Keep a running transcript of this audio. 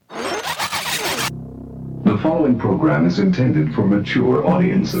following program is intended for mature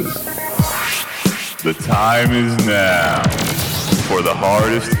audiences. The time is now for the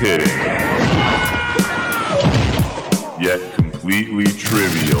hardest hitting, yet completely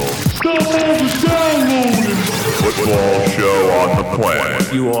trivial football show on the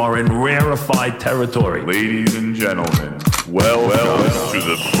planet. You are in rarefied territory. Ladies and gentlemen, welcome to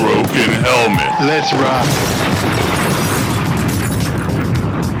the Broken Helmet. Let's rock.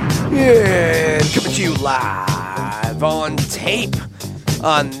 And coming to you live on tape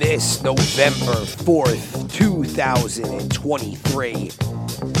on this November 4th, 2023.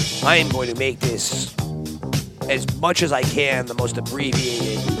 I am going to make this as much as I can the most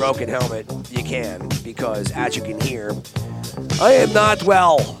abbreviated Broken Helmet you can, because as you can hear, I am not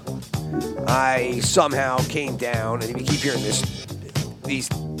well. I somehow came down, and if you keep hearing these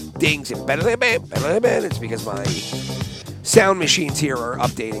dings and it's because my sound machines here are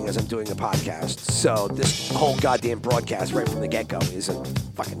updating as I'm doing the podcast. So this whole goddamn broadcast right from the get-go is a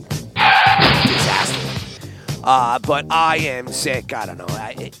fucking disaster. But I am sick. I don't know.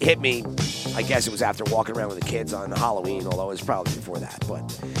 It hit me, I guess it was after walking around with the kids on Halloween, although it was probably before that.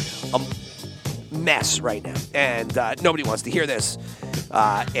 But a mess right now. And nobody wants to hear this.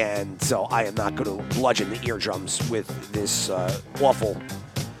 And so I am not going to bludgeon the eardrums with this awful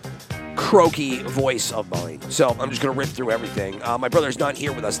croaky voice of mine. So I'm just going to rip through everything. My brother's not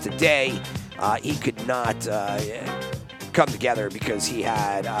here with us today. He could not come together because he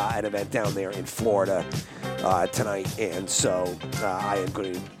had an event down there in Florida tonight. And so I am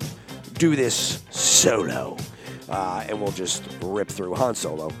going to do this solo. And we'll just rip through Han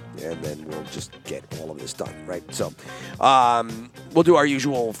Solo, and then we'll just get all of this done, right? So we'll do our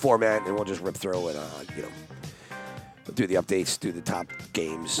usual format, and we'll just rip through and, do the updates, do the top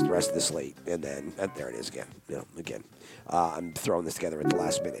games, the rest of the slate, and then there it is again. Again. I'm throwing this together at the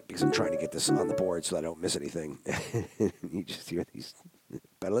last minute because I'm trying to get this on the board so I don't miss anything. You just hear these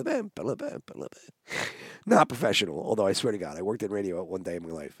not professional, although I swear to God, I worked in radio one day in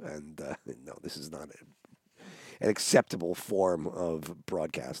my life, and no, this is not an acceptable form of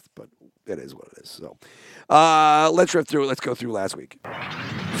broadcast, but it is what it is. So let's rip through it. Let's go through last week.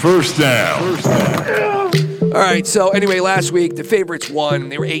 First down. All right, so anyway, last week, the favorites won.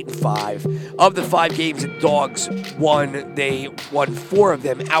 They were 8-5. Of the 5 games that the Dogs won, they won 4 of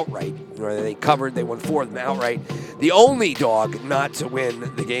them outright. Or they covered, they won 4 of them outright. The only dog not to win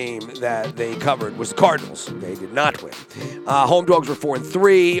the game that they covered was the Cardinals. They did not win. Home dogs were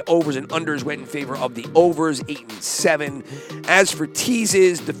 4-3. Overs and unders went in favor of the overs, 8-7. As for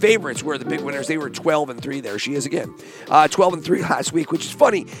teases, the favorites were the big winners. They were 12-3. There she is again. 12-3 last week, which is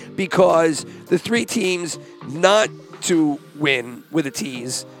funny because the 3 teams not to win with a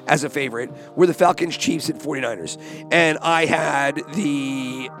tease as a favorite were the Falcons, Chiefs, and 49ers. And I had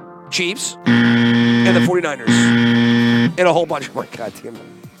the Chiefs and the 49ers and a whole bunch of my goddamn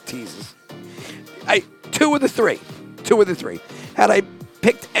teases. 2 of the 3. Had I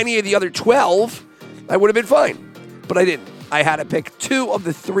picked any of the other 12, I would have been fine. But I didn't. I had to pick 2 of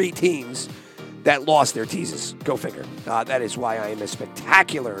the 3 teams that lost their teases. Go figure. That is why I am a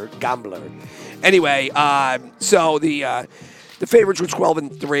spectacular gambler. Anyway, so the favorites were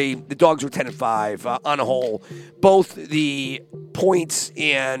 12-3. The dogs were 10-5 on a whole. Both the points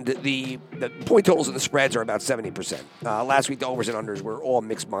and the point totals and the spreads are about 70%. Last week, the overs and unders were all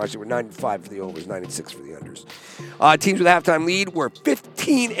mixed marks. They were 9-5 for the overs, 9-6 for the unders. Teams with a halftime lead were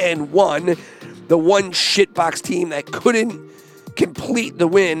 15-1. The one shitbox team that couldn't complete the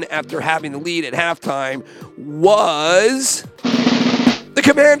win after having the lead at halftime was the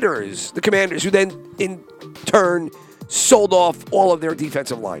Commanders. The Commanders, who then in turn sold off all of their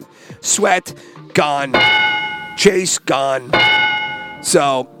defensive line. Sweat, gone. Chase, gone.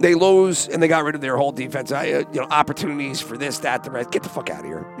 So they lose, and they got rid of their whole defense. Opportunities for this, that, the rest. Get the fuck out of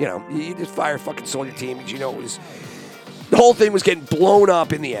here. You just fire fucking sold your team because the whole thing was getting blown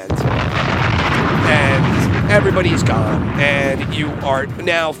up in the end. And everybody's gone, and you are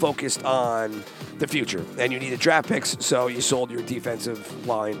now focused on the future, and you needed draft picks, so you sold your defensive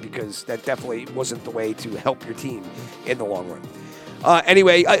line because that definitely wasn't the way to help your team in the long run.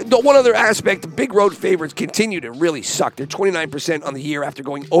 Anyway, one other aspect, the big road favorites continue to really suck. They're 29% on the year after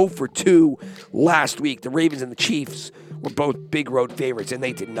going 0-2 last week. The Ravens and the Chiefs were both big road favorites, and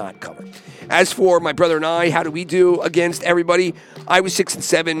they did not cover. As for my brother and I, how do we do against everybody? I was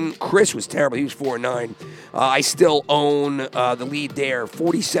 6-7. Chris was terrible. He was 4-9. I still own the lead there,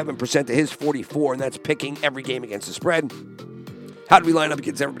 47% to his 44%, and that's picking every game against the spread. How do we line up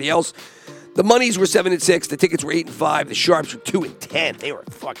against everybody else? The Moneys were 7-6. The tickets were 8-5. The Sharps were 2-10. They were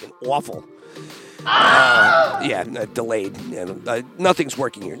fucking awful. Delayed. Nothing's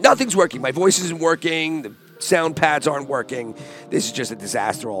working here. Nothing's working. My voice isn't working. The sound pads aren't working. This is just a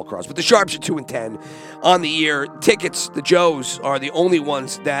disaster all across. But the Sharps are 2-10 on the year. Tickets, the Joes are the only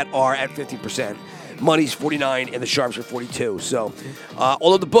ones that are at 50%. Money's 49 and the Sharps are 42. So,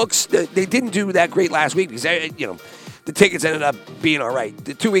 although the books they didn't do that great last week because the tickets ended up being all right.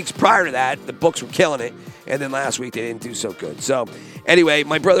 The 2 weeks prior to that, the books were killing it, and then last week they didn't do so good. So, anyway,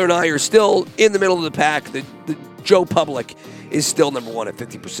 my brother and I are still in the middle of the pack. The Joe Public is still number one at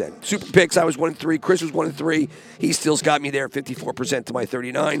 50%. Super Picks, I was 1-3. Chris was 1-3. He still's got me there at 54% to my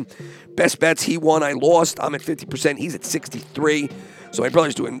 39. Best bets, he won. I lost. I'm at 50%. He's at 63. So my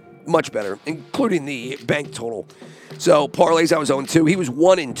brother's doing much better, including the bank total. So parlays, I was 0-2. He was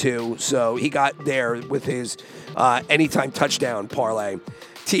 1-2, so he got there with his anytime touchdown parlay.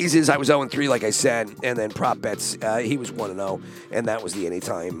 Teases, I was 0-3, like I said, and then prop bets, he was 1-0, and that was the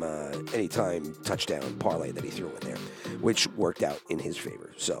anytime touchdown parlay that he threw in there, which worked out in his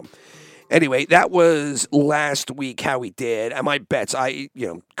favor. So, anyway, that was last week how we did. And my bets,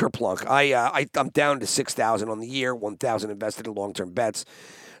 kerplunk. I'm down to 6,000 on the year, 1,000 invested in long-term bets.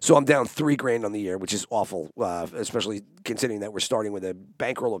 So I'm down $3,000 on the year, which is awful, especially considering that we're starting with a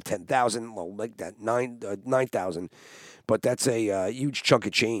bankroll of 10,000, well, like that 9,000. But that's a huge chunk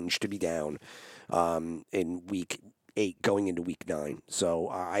of change to be down in week 8 going into week 9. So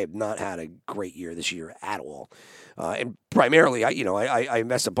I have not had a great year this year at all. And primarily, I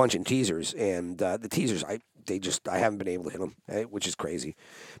invest a bunch in teasers, and the teasers, I haven't been able to hit them, which is crazy,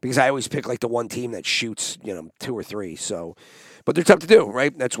 because I always pick like the one team that shoots 2 or 3. So, but they're tough to do,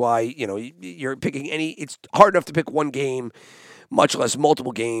 right? That's why you're picking it's hard enough to pick one game, much less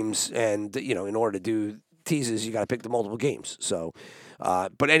multiple games, and in order to do teases, you got to pick the multiple games. So,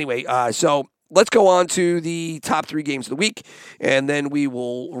 but anyway, so let's go on to the top 3 games of the week, and then we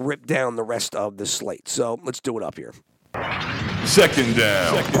will rip down the rest of the slate. So let's do it up here. Second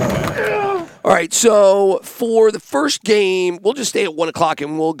down. All right, so for the first game, we'll just stay at 1 o'clock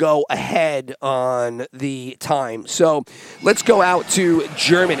and we'll go ahead on the time. So let's go out to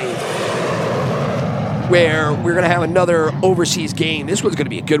Germany, where we're going to have another overseas game. This one's going to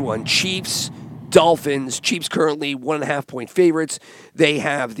be a good one. Chiefs, Dolphins. Chiefs currently 1.5-point favorites. They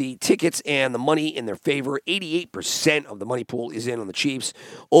have the tickets and the money in their favor. 88% of the money pool is in on the Chiefs.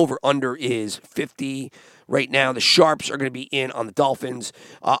 Over-under is 50. Right now, the Sharps are going to be in on the Dolphins.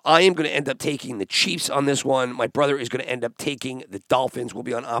 I am going to end up taking the Chiefs on this one. My brother is going to end up taking the Dolphins. We'll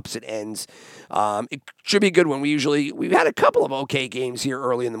be on opposite ends. It should be a good one. We've had a couple of okay games here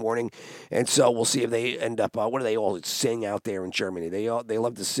early in the morning, and so we'll see if they end up. What do they all sing out there in Germany? They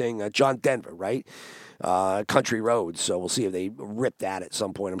love to sing John Denver, right? Country Roads. So we'll see if they rip that at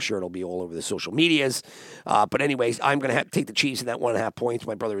some point. I'm sure it'll be all over the social medias. But anyways, I'm going to have to take the Chiefs in that 1.5 points.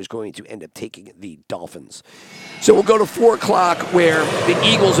 My brother is going to end up taking the Dolphins. So we'll go to 4 o'clock, where the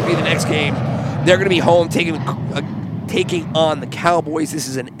Eagles will be the next game. They're going to be home taking on the Cowboys. This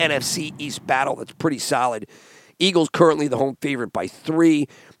is an NFC East battle that's pretty solid. Eagles currently the home favorite by 3.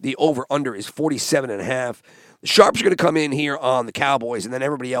 The over-under is 47.5. The Sharps are going to come in here on the Cowboys, and then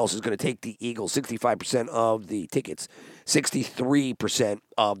everybody else is going to take the Eagles. 65% of the tickets, 63%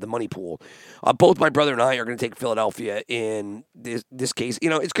 of the money pool. Both my brother and I are going to take Philadelphia in this case.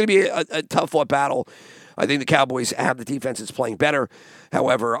 It's going to be a tough-fought battle. I think the Cowboys have the defenses playing better.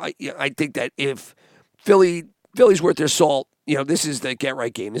 However, I think that if Philly's worth their salt, this is the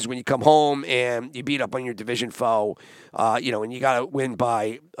get-right game. This is when you come home and you beat up on your division foe, and you got to win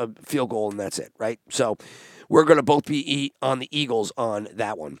by a field goal, and that's it, right? So we're going to both be on the Eagles on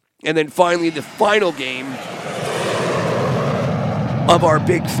that one. And then finally, the final game of our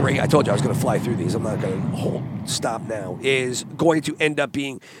big 3, I told you I was going to fly through these. I'm not going to stop now, is going to end up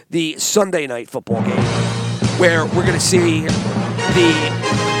being the Sunday night football game, where we're going to see the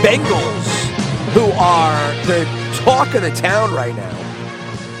Bengals, who are the talk of the town right now,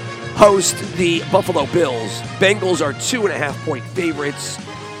 host the Buffalo Bills. Bengals are 2.5-point favorites.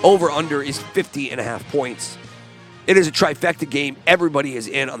 Over-under is 50.5 points. It is a trifecta game. Everybody is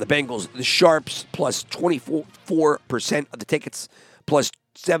in on the Bengals. The Sharps plus 74% of the tickets, plus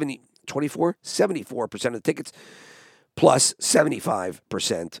 74% of the tickets, plus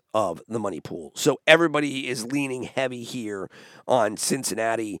 75% of the money pool. So everybody is leaning heavy here on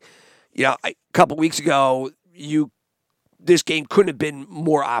Cincinnati. A couple weeks ago, this game couldn't have been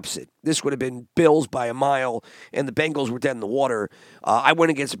more opposite. This would have been Bills by a mile, and the Bengals were dead in the water. I went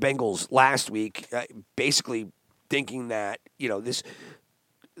against the Bengals last week, basically thinking that this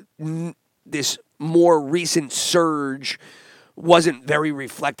more recent surge wasn't very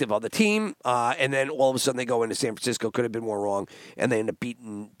reflective of the team, and then all of a sudden they go into San Francisco. Could have been more wrong, and they end up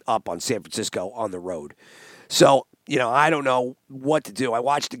beating up on San Francisco on the road. So, I don't know what to do. I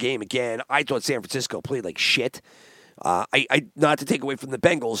watched the game again. I thought San Francisco played like shit. I not to take away from the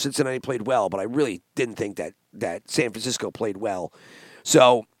Bengals, Cincinnati played well, but I really didn't think that San Francisco played well.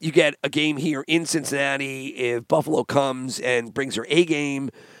 So you get a game here in Cincinnati. If Buffalo comes and brings their A game,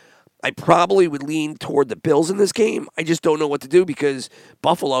 I probably would lean toward the Bills in this game. I just don't know what to do because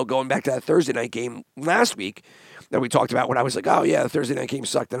Buffalo, going back to that Thursday night game last week that we talked about when I was like, oh, yeah, the Thursday night game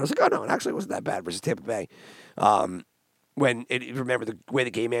sucked. And I was like, oh, no, it actually wasn't that bad versus Tampa Bay. Remember the way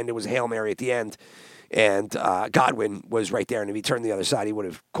the game ended was a Hail Mary at the end, and Godwin was right there. And if he turned the other side, he would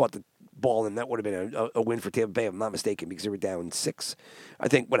have caught the ball, and that would have been a win for Tampa Bay, if I'm not mistaken, because they were down 6. I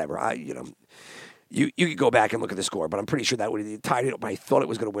think, whatever. You could go back and look at the score, but I'm pretty sure that would have tied it up. I thought it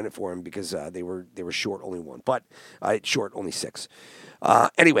was going to win it for him because they were short only 1, but short only 6.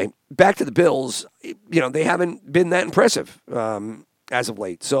 Anyway, back to the Bills. They haven't been that impressive as of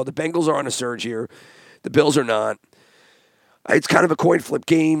late. So the Bengals are on a surge here. The Bills are not. It's kind of a coin flip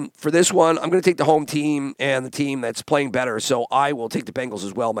game for this one. I'm going to take the home team and the team that's playing better, so I will take the Bengals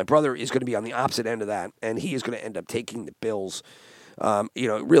as well. My brother is going to be on the opposite end of that, and he is going to end up taking the Bills.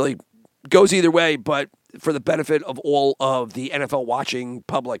 It really goes either way, but for the benefit of all of the NFL watching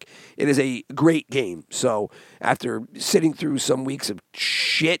public, it is a great game. So after sitting through some weeks of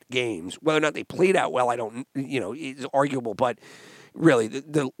shit games, whether or not they played out well, I don't, it's arguable, but really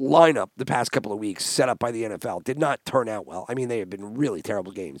the lineup the past couple of weeks set up by the NFL did not turn out well. I mean, they have been really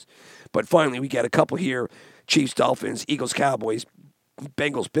terrible games. But finally, we get a couple here: Chiefs, Dolphins, Eagles, Cowboys,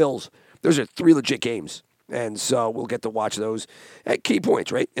 Bengals, Bills. Those are 3 legit games. And so we'll get to watch those at key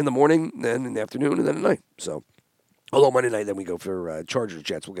points, right? In the morning, then in the afternoon, and then at night. So, although Monday night, then we go for Chargers,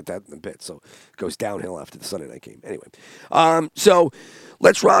 Jets. We'll get that in a bit. So it goes downhill after the Sunday night game. Anyway, so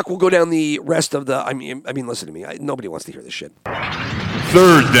let's rock. We'll go down the rest of the. I mean, listen to me. Nobody wants to hear this shit.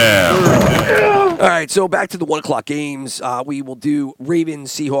 Third down. All right, so back to the 1 o'clock games. We will do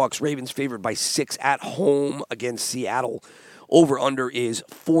Ravens, Seahawks. Ravens favored by 6 at home against Seattle. Over-under is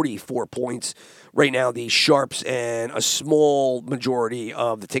 44 points. Right now, the Sharps and a small majority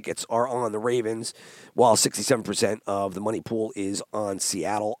of the tickets are on the Ravens, while 67% of the money pool is on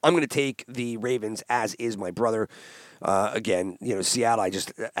Seattle. I'm going to take the Ravens, as is my brother. Again, Seattle, I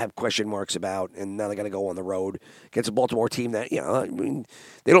just have question marks about, and now they got to go on the road against a Baltimore team that,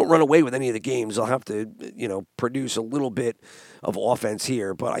 they don't run away with any of the games. They'll have to, produce a little bit of offense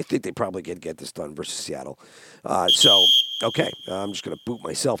here, but I think they probably get this done versus Seattle. Okay, I'm just going to boot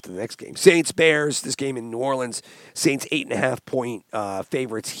myself to the next game. Saints, Bears, this game in New Orleans. Saints 8.5-point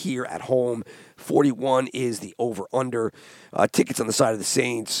favorites here at home. 41 is the over-under. Tickets on the side of the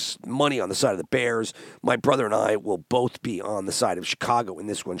Saints, money on the side of the Bears. My brother and I will both be on the side of Chicago in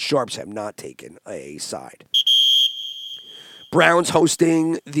this one. Sharps have not taken a side. Browns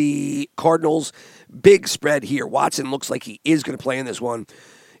hosting the Cardinals. Big spread here. Watson looks like he is going to play in this one.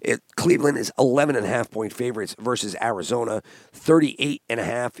 Cleveland is 11.5-point favorites versus Arizona.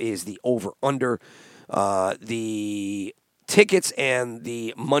 38.5 is the over-under. The tickets and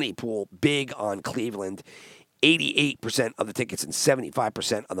the money pool big on Cleveland. 88% of the tickets and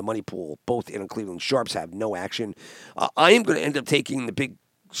 75% of the money pool, both in on Cleveland. Sharps have no action. I am going to end up taking the big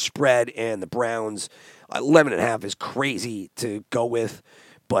spread and the Browns. 11.5 is crazy to go with.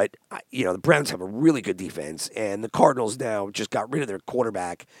 But, the Browns have a really good defense, and the Cardinals now just got rid of their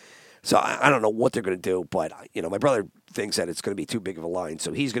quarterback. So I don't know what they're going to do, but, my brother thinks that it's going to be too big of a line.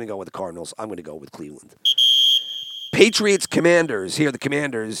 So he's going to go with the Cardinals. I'm going to go with Cleveland. Patriots, Commanders. Here, the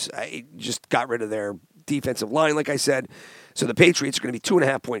Commanders just got rid of their defensive line, like I said. So the Patriots are going to be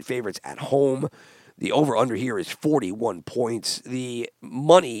 2.5-point favorites at home. The over-under here is 41 points. The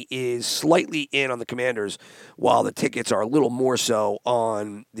money is slightly in on the Commanders, while the tickets are a little more so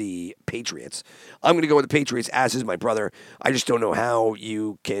on the Patriots. I'm going to go with the Patriots, as is my brother. I just don't know how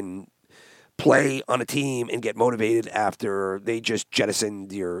you can play on a team and get motivated after they just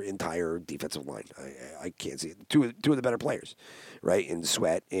jettisoned your entire defensive line. I can't see it. Two of the better players, right, in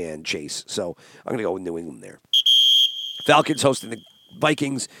Sweat and Chase. So I'm going to go with New England there. Falcons hosting the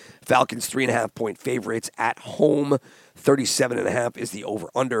Vikings. Falcons 3.5-point favorites at home. 37.5 is the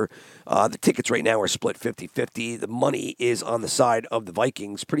over-under. The tickets right now are split 50-50. The money is on the side of the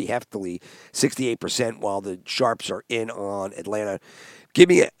Vikings pretty heftily, 68%, while the Sharps are in on Atlanta. Give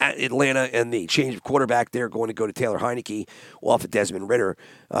me Atlanta and the change of quarterback there, going to go to Taylor Heineke off of Desmond Ridder.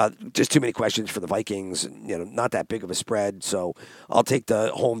 Just too many questions for the Vikings. Not that big of a spread, so I'll take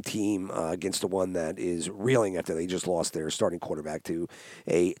the home team against the one that is reeling after they just lost their starting quarterback to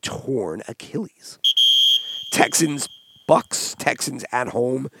a torn Achilles. Texans, Bucks. Texans at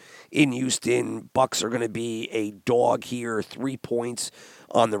home in Houston. Bucks are going to be a dog here, 3 points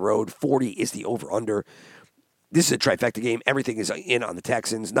on the road. 40 is the over-under. This is a trifecta game. Everything is in on the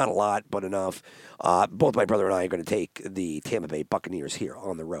Texans. Not a lot, but enough. Both my brother and I are going to take the Tampa Bay Buccaneers here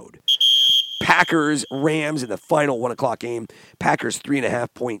on the road. Packers, Rams in the final 1 o'clock game. Packers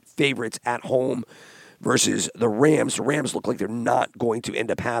 3.5-point favorites at home versus the Rams. The Rams look like they're not going to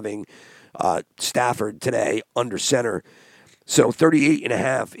end up having Stafford today under center. So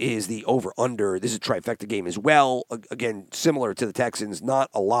 38.5 is the over-under. This is a trifecta game as well. Again, similar to the Texans, not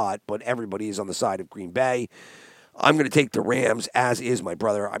a lot, but everybody is on the side of Green Bay. I'm going to take the Rams, as is my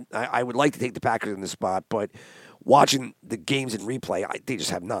brother. I would like to take the Packers in this spot, but watching the games in replay, they just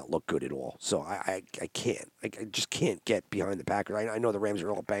have not looked good at all. So I can't. I just can't get behind the Packers. I know the Rams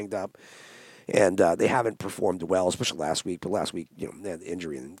are all banged up, and they haven't performed well, especially last week. But last week, they had the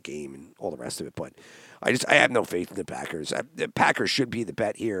injury in the game and all the rest of it. But I have no faith in the Packers. The Packers should be the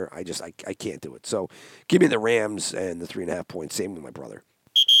bet here. I can't do it. So give me the Rams and the 3.5 points. Same with my brother.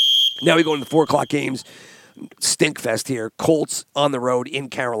 Now we go into the 4 o'clock games. Stinkfest here. Colts on the road in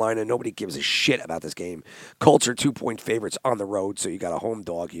Carolina. Nobody gives a shit about this game. Colts are 2-point favorites on the road, so you got a home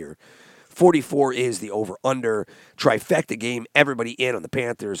dog here. 44 is the over-under. Trifecta game. Everybody in on the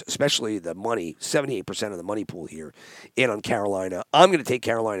Panthers, especially the money. 78% of the money pool here in on Carolina. I'm going to take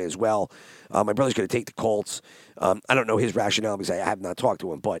Carolina as well. My brother's going to take the Colts. I don't know his rationale because I have not talked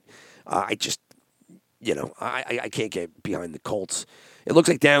to him, but I just, I can't get behind the Colts. It looks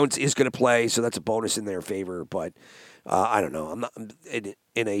like Downs is going to play, so that's a bonus in their favor. But I don't know. I'm not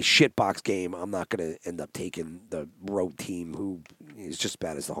in a shitbox game. I'm not going to end up taking the road team, who is just as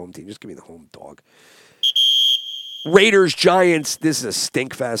bad as the home team. Just give me the home dog. Raiders, Giants. This is a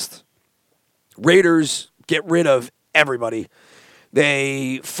stink fest. Raiders get rid of everybody.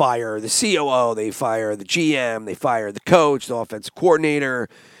 They fire the COO. They fire the GM. They fire the coach, the offensive coordinator.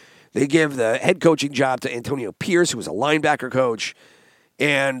 They give the head coaching job to Antonio Pierce, who was a linebacker coach.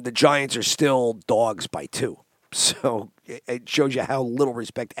 And the Giants are still dogs by 2. So it shows you how little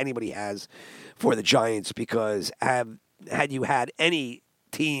respect anybody has for the Giants, because had you had any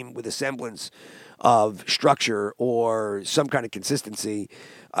team with a semblance of structure or some kind of consistency,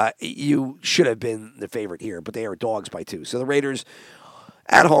 you should have been the favorite here. But they are dogs by 2. So the Raiders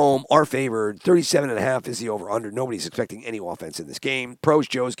at home are favored. 37.5 is the over-under. Nobody's expecting any offense in this game. Pros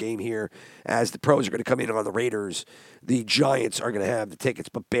Joe's game here, as the pros are going to come in on the Raiders. The Giants are going to have the tickets,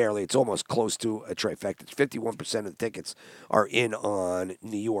 but barely. It's almost close to a trifecta. 51% of the tickets are in on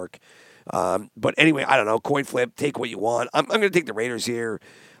New York. But anyway, I don't know. Coin flip. Take what you want. I'm going to take the Raiders here.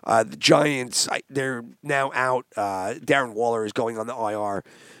 The Giants, they're now out. Darren Waller is going on the IR.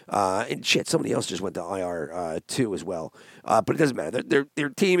 And shit, somebody else just went to IR too as well. But it doesn't matter. Their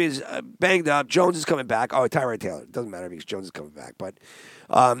team is banged up. Jones is coming back. Oh, Tyrod Taylor. It doesn't matter because Jones is coming back. But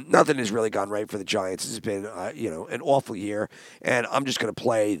nothing has really gone right for the Giants. This has been an awful year. And I'm just going to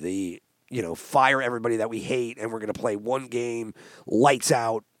play the fire everybody that we hate, and we're going to play one game, lights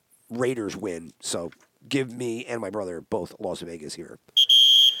out, Raiders win. So give me and my brother both Las Vegas here.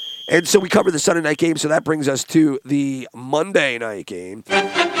 And so we covered the Sunday night game, so that brings us to the Monday night game,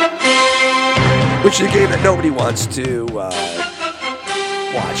 which is a game that nobody wants to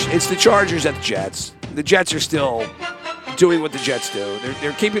watch. It's the Chargers at the Jets. The Jets are still doing what the Jets do.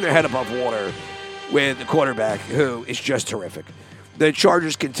 They're keeping their head above water with the quarterback, who is just terrific. The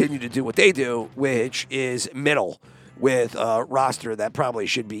Chargers continue to do what they do, which is middle, with a roster that probably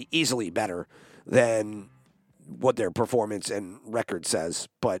should be easily better than what their performance and record says.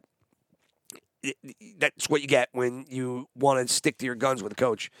 But that's what you get when you want to stick to your guns with a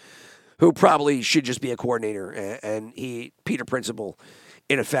coach who probably should just be a coordinator, and Peter Principle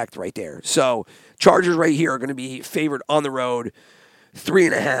in effect right there. So Chargers right here are going to be favored on the road,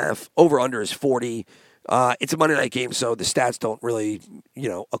 3.5. Over under is 40. It's a Monday night game, so the stats don't really,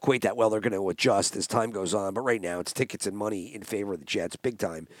 equate that well. They're going to adjust as time goes on. But right now, it's tickets and money in favor of the Jets, big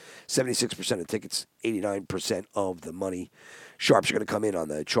time. 76% of tickets, 89% of the money. Sharps are going to come in on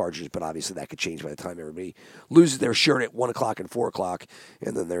the Chargers, but obviously that could change by the time everybody loses their shirt at 1 o'clock and 4 o'clock,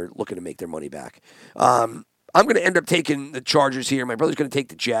 and then they're looking to make their money back. I'm going to end up taking the Chargers here. My brother's going to take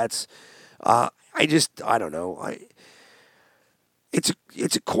the Jets. I don't know. It's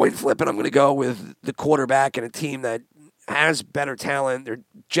a coin flip, and I'm going to go with the quarterback and a team that has better talent. Their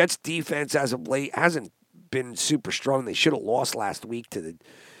Jets defense as of late hasn't been super strong. They should have lost last week to the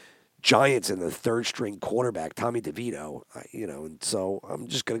Giants and the third-string quarterback, Tommy DeVito. And so I'm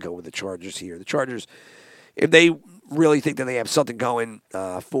just going to go with the Chargers here. The Chargers, if they really think that they have something going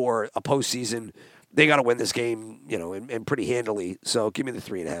for a postseason, they got to win this game, and pretty handily. So give me the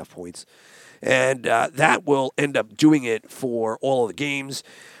 3.5 points. And that will end up doing it for all of the games.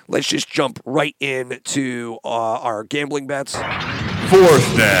 Let's just jump right into our gambling bets.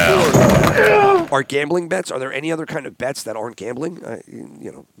 4th down. Are gambling bets? Are there any other kind of bets that aren't gambling?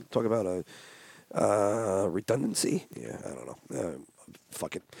 Talk about a redundancy. Yeah, I don't know.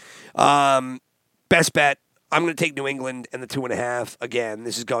 Fuck it. Best bet. I'm going to take New England and the 2.5. Again,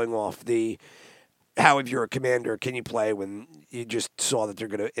 this is going off the how, if you're a commander, can you play when you just saw that they're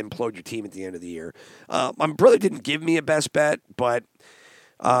going to implode your team at the end of the year? My brother didn't give me a best bet, but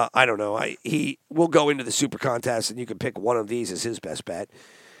I don't know. He will go into the Super Contest, and you can pick one of these as his best bet.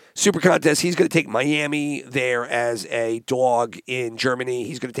 Super Contest, he's going to take Miami there as a dog in Germany.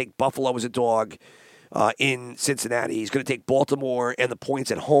 He's going to take Buffalo as a dog in Cincinnati. He's going to take Baltimore and the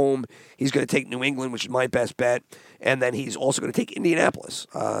points at home. He's going to take New England, which is my best bet. And then he's also going to take Indianapolis.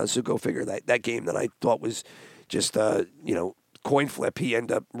 So go figure. That game that I thought was just, coin flip, he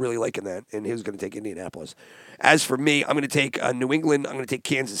ended up really liking that, and he was going to take Indianapolis. As for me, I'm going to take New England. I'm going to take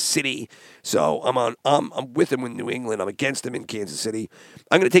Kansas City. So I'm with him with New England. I'm against him in Kansas City.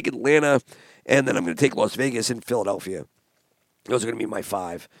 I'm going to take Atlanta, and then I'm going to take Las Vegas and Philadelphia. Those are going to be my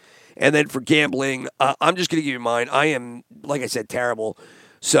 5. And then for gambling, I'm just going to give you mine. I am, like I said, terrible.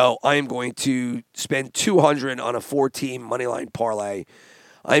 So I am going to spend $200 on a 4-team moneyline parlay.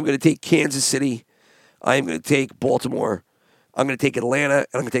 I am going to take Kansas City. I am going to take Baltimore. I'm going to take Atlanta, and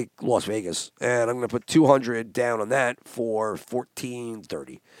I'm going to take Las Vegas. And I'm going to put $200 down on that for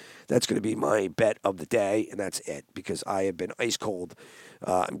 $14.30. That's going to be my bet of the day, and that's it, because I have been ice cold.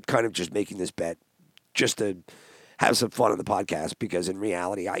 I'm kind of just making this bet just to have some fun on the podcast, because in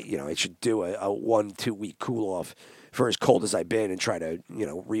reality, I should do a 1-2 week cool off for as cold as I've been and try to,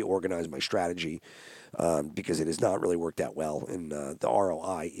 reorganize my strategy, because it has not really worked out well, and the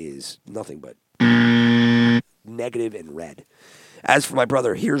ROI is nothing but negative and red. As for my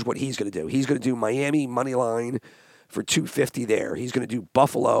brother, here's what he's going to do. He's going to do Miami money line for $250 there. He's going to do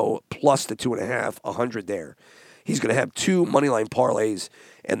Buffalo plus the 2.5, $100 there. He's going to have 2 money line parlays,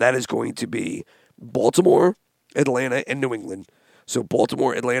 and that is going to be Baltimore, Atlanta, and New England. So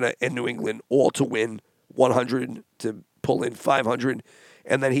Baltimore, Atlanta, and New England all to win 100 to pull in 500.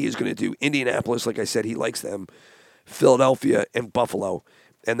 And then he is going to do Indianapolis, like I said, he likes them, Philadelphia, and Buffalo.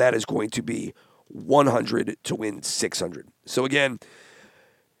 And that is going to be 100 to win 600. So again,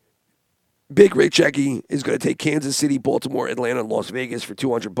 Big Ray Checky is going to take Kansas City, Baltimore, Atlanta, and Las Vegas for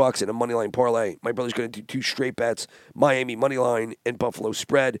 $200 in a moneyline parlay. My brother's going to do 2 straight bets, Miami moneyline and Buffalo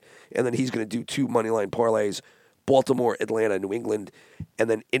spread. And then he's going to do 2 moneyline parlays, Baltimore, Atlanta, New England, and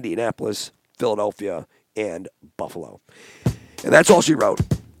then Indianapolis, Philadelphia, and Buffalo. And that's all she wrote.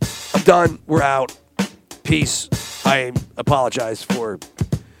 I'm done. We're out. Peace. I apologize for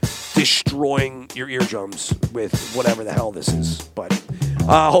destroying your eardrums with whatever the hell this is. But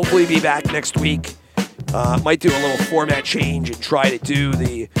hopefully be back next week. Might do a little format change and try to do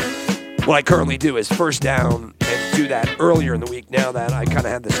what I currently do is first down and do that earlier in the week. Now that I kind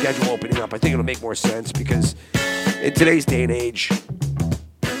of have the schedule opening up, I think it'll make more sense, because in today's day and age,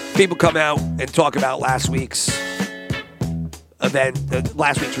 people come out and talk about last week's event,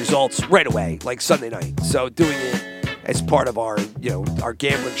 last week's results right away, like Sunday night. So doing it as part of our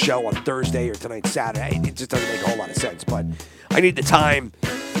gambling show on Thursday or tonight, Saturday, it just doesn't make a whole lot of sense. But I need the time,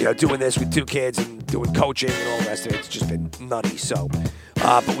 doing this with 2 kids and doing coaching and all the rest of it. It's just been nutty. So,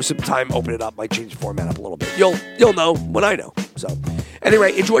 but with some time, open it up, might change the format up a little bit. You'll know when I know. So,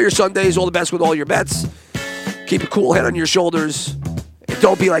 anyway, enjoy your Sundays. All the best with all your bets. Keep a cool head on your shoulders. And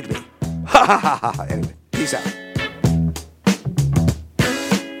don't be like me. Ha ha ha ha. Anyway, peace out.